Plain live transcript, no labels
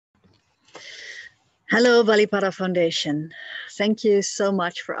Hello, Balipara Foundation. Thank you so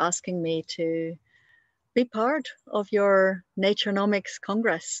much for asking me to be part of your Naturenomics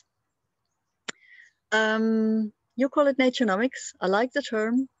Congress. You call it Naturenomics. I like the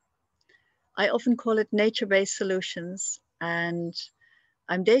term. I often call it nature-based solutions. And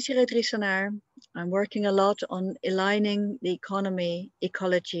I'm Desiree Driesenaar. I'm working a lot on aligning the economy,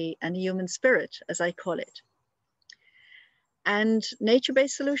 ecology, and human spirit, as I call it. And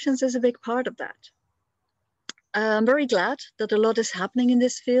nature-based solutions is a big part of that. I'm very glad that a lot is happening in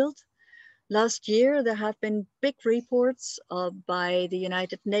this field. Last year, there have been big reports by the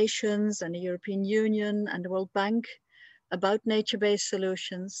United Nations and the European Union and the World Bank about nature-based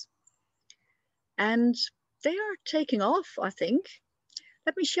solutions. And they are taking off, I think.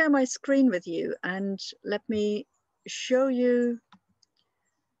 Let me share my screen with you and let me show you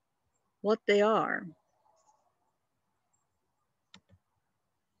what they are.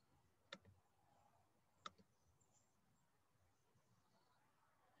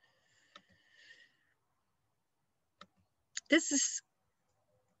 This is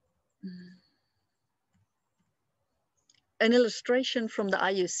an illustration from the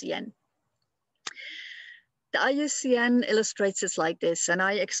IUCN. The IUCN illustrates it like this, and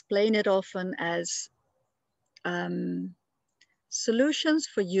I explain it often as solutions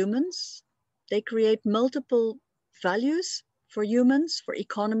for humans. They create multiple values for humans, for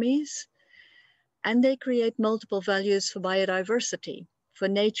economies, and they create multiple values for biodiversity, for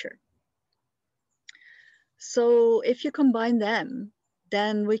nature. So if you combine them,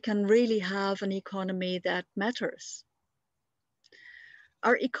 then we can really have an economy that matters.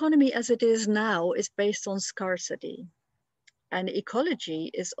 Our economy as it is now is based on scarcity, and ecology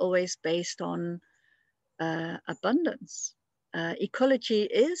is always based on abundance. Ecology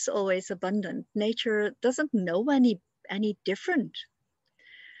is always abundant. Nature doesn't know any different.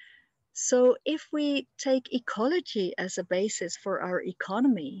 So if we take ecology as a basis for our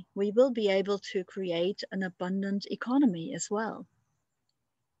economy, we will be able to create an abundant economy as well.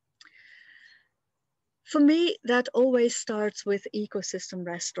 For me, that always starts with ecosystem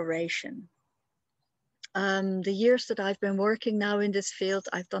restoration. The years that I've been working now in this field,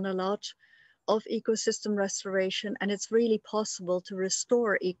 I've done a lot of ecosystem restoration, and it's really possible to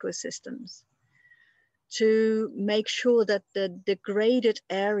restore ecosystems, to make sure that the degraded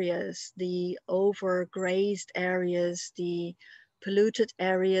areas, the overgrazed areas, the polluted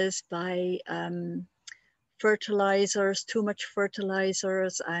areas by fertilizers, too much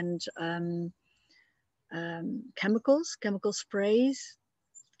fertilizers and chemical sprays,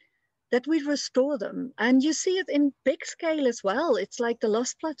 that we restore them. And you see it in big scale as well. It's like the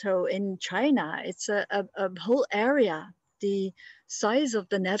Lost Plateau in China. It's a whole area, the size of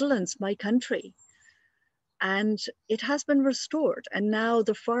the Netherlands, my country. And it has been restored. And now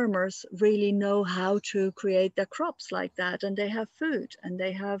the farmers really know how to create their crops like that. And they have food and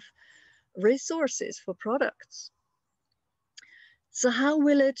they have resources for products. So how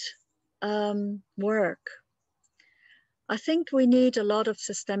will it work? I think we need a lot of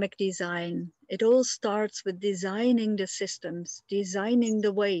systemic design. It all starts with designing the systems, designing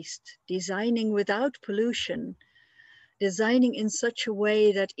the waste, designing without pollution, designing in such a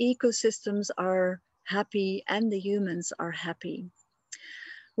way that ecosystems are happy and the humans are happy.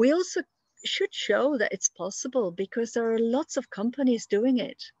 We also should show that it's possible because there are lots of companies doing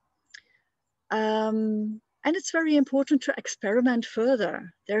it. And it's very important to experiment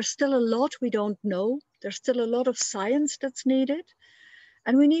further. There's still a lot we don't know. There's still a lot of science that's needed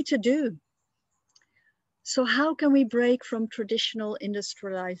and we need to do. So how can we break from traditional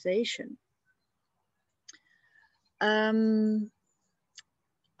industrialization?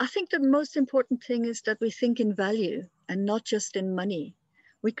 I think the most important thing is that we think in value and not just in money.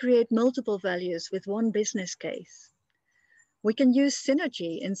 We create multiple values with one business case. We can use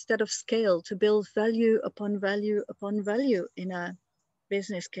synergy instead of scale to build value upon value upon value in a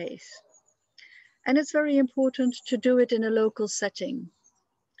business case. And it's very important to do it in a local setting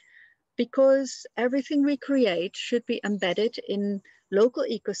because everything we create should be embedded in local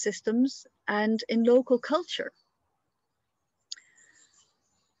ecosystems and in local culture.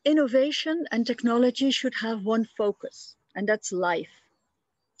 Innovation and technology should have one focus, and that's life.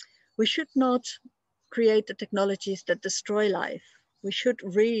 We should not create the technologies that destroy life. We should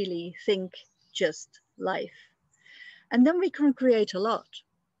really think just life. And then we can create a lot.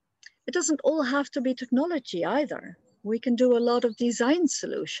 It doesn't all have to be technology either. We can do a lot of design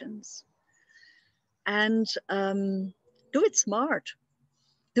solutions and do it smart.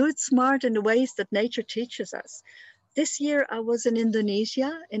 Do it smart in the ways that nature teaches us. This year I was in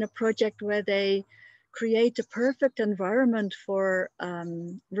Indonesia in a project where they create the perfect environment for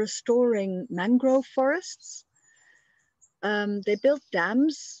restoring mangrove forests. They built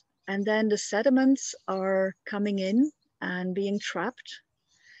dams, and then the sediments are coming in and being trapped.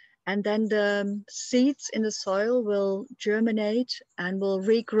 And then the seeds in the soil will germinate and will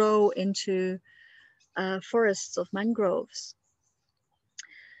regrow into forests of mangroves.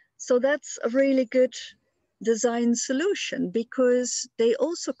 So that's a really good design solution, because they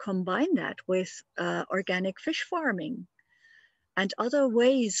also combine that with organic fish farming and other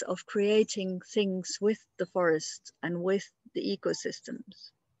ways of creating things with the forest and with the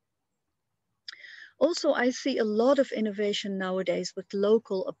ecosystems. Also, I see a lot of innovation nowadays with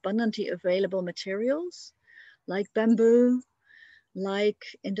local, abundantly available materials like bamboo, like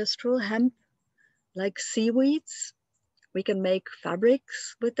industrial hemp, like seaweeds. We can make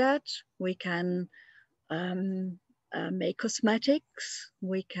fabrics with that. We can make cosmetics.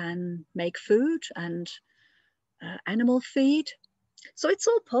 We can make food and animal feed. So it's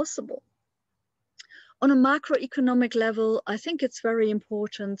all possible. On a macroeconomic level, I think it's very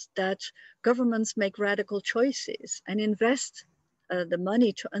important that governments make radical choices and invest the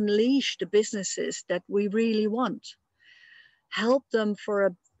money to unleash the businesses that we really want. Help them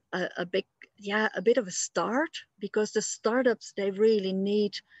for a bit of a start, because the startups, they really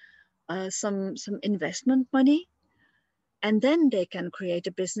need some investment money, and then they can create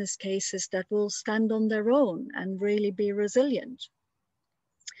a business cases that will stand on their own and really be resilient.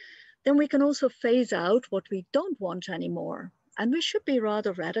 Then we can also phase out what we don't want anymore. And we should be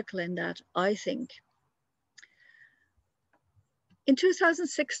rather radical in that, I think. In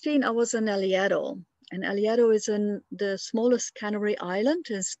 2016, I was in El Hierro, and El Hierro is in the smallest Canary island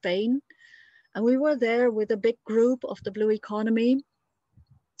in Spain. And we were there with a big group of the blue economy,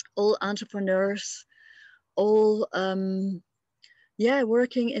 all entrepreneurs, all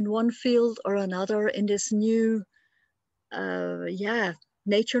working in one field or another in this new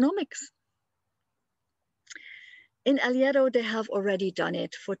Naturenomics. In El Hierro, they have already done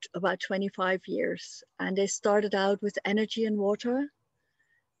it for about 25 years. And they started out with energy and water.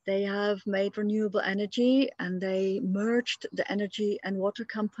 They have made renewable energy, and they merged the energy and water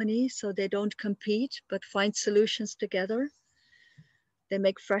companies so they don't compete, but find solutions together. They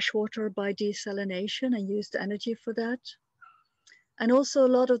make fresh water by desalination and use the energy for that. And also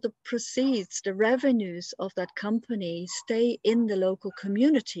a lot of the proceeds, the revenues of that company stay in the local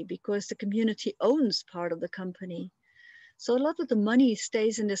community, because the community owns part of the company. So a lot of the money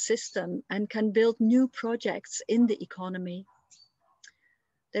stays in the system and can build new projects in the economy.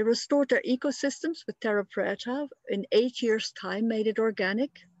 They restored their ecosystems with terra preta in 8 years' time, made it organic.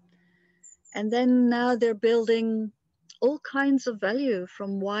 And then now they're building all kinds of value,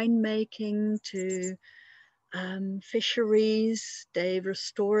 from winemaking to fisheries. They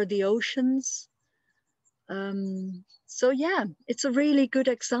restore the oceans. So yeah, it's a really good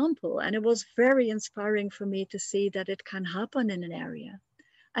example, and it was very inspiring for me to see that it can happen in an area.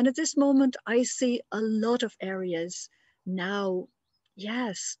 And at this moment, I see a lot of areas now,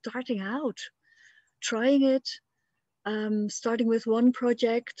 starting out, trying it, starting with one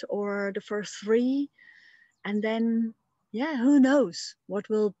project or the first 3, and then, who knows what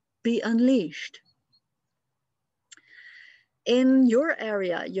will be unleashed. In your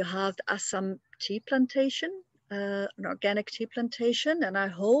area, you have the Assam tea plantation, an organic tea plantation, and I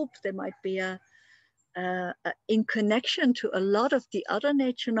hope there might be in connection to a lot of the other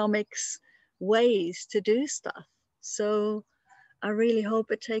Naturenomics ways to do stuff. So I really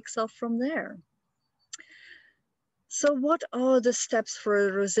hope it takes off from there. So what are the steps for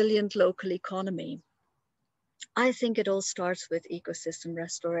a resilient local economy? I think it all starts with ecosystem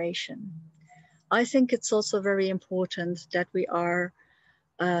restoration. I think it's also very important that we are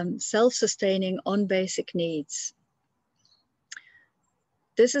self-sustaining on basic needs.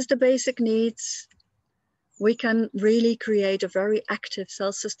 This is the basic needs. We can really create a very active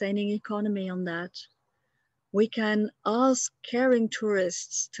self-sustaining economy on that. We can ask caring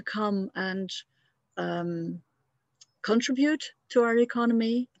tourists to come and contribute to our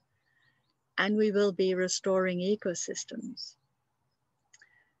economy, and we will be restoring ecosystems.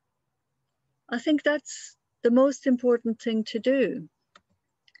 I think that's the most important thing to do.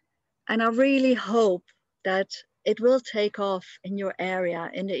 And I really hope that it will take off in your area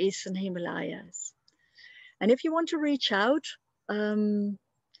in the Eastern Himalayas. And if you want to reach out,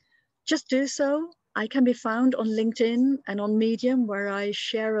 just do so. I can be found on LinkedIn and on Medium, where I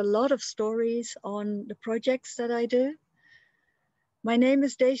share a lot of stories on the projects that I do. My name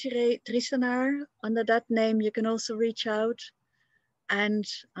is Desiree Driesenaar. Under that name, you can also reach out. And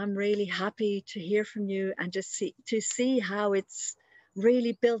I'm really happy to hear from you and to see how it's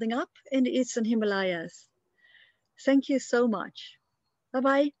really building up in the Eastern Himalayas. Thank you so much.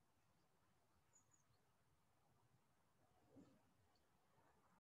 Bye-bye.